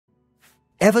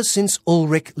Ever since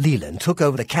Ulrich Leland took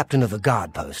over the captain of the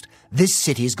guard post, this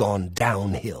city's gone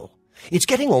downhill. It's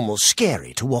getting almost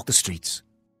scary to walk the streets.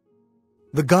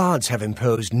 The guards have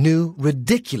imposed new,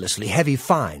 ridiculously heavy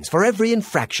fines for every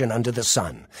infraction under the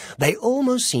sun. They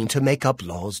almost seem to make up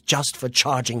laws just for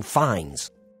charging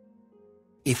fines.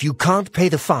 If you can't pay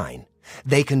the fine,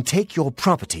 they can take your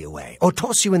property away or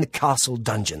toss you in the castle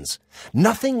dungeons.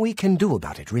 Nothing we can do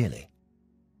about it, really.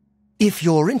 If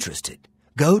you're interested,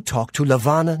 go talk to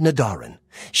Lavana Nadarin.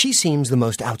 She seems the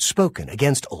most outspoken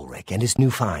against Ulrich and his new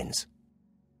fines.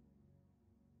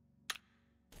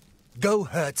 Go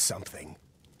hurt something.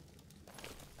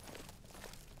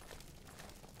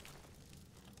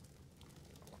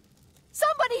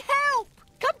 Somebody help!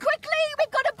 Come quickly!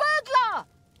 We've got a burglar!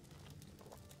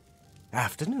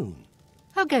 Afternoon.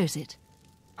 How goes it?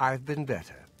 I've been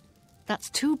better. That's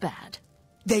too bad.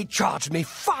 They charged me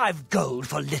 5 gold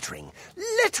for littering.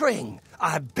 Littering!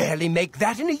 I barely make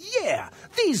that in a year.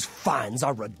 These fines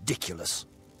are ridiculous.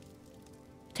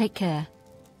 Take care.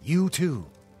 You too.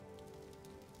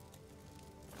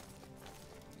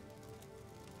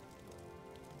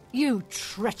 You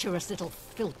treacherous little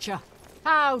filcher.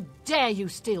 How dare you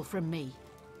steal from me?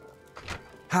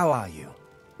 How are you?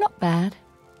 Not bad.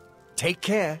 Take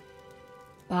care.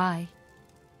 Bye.